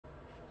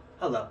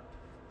Hello,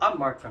 I'm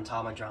Mark from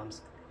Tama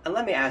Drums, and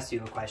let me ask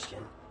you a question.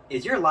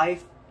 Is your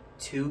life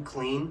too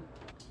clean?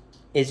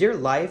 Is your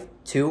life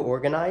too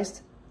organized?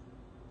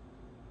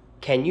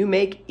 Can you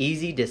make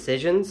easy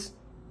decisions?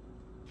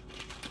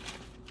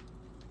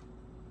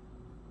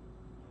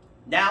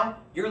 Now,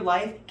 your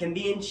life can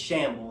be in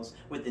shambles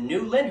with the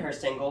new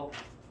Lyndhurst single,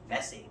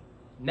 Messy.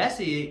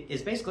 Messy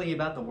is basically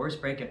about the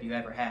worst breakup you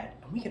ever had,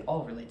 and we can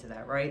all relate to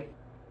that, right?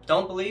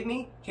 Don't believe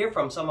me? Hear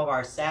from some of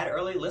our sad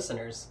early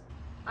listeners.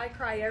 I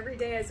cry every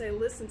day as I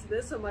listen to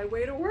this on my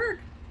way to work.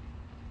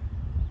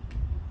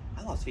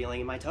 I lost feeling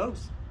in my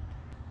toes.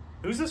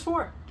 Who's this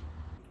for?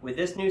 With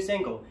this new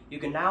single, you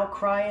can now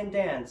cry and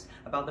dance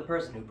about the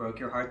person who broke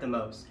your heart the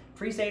most.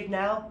 Pre-save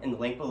now in the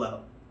link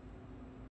below.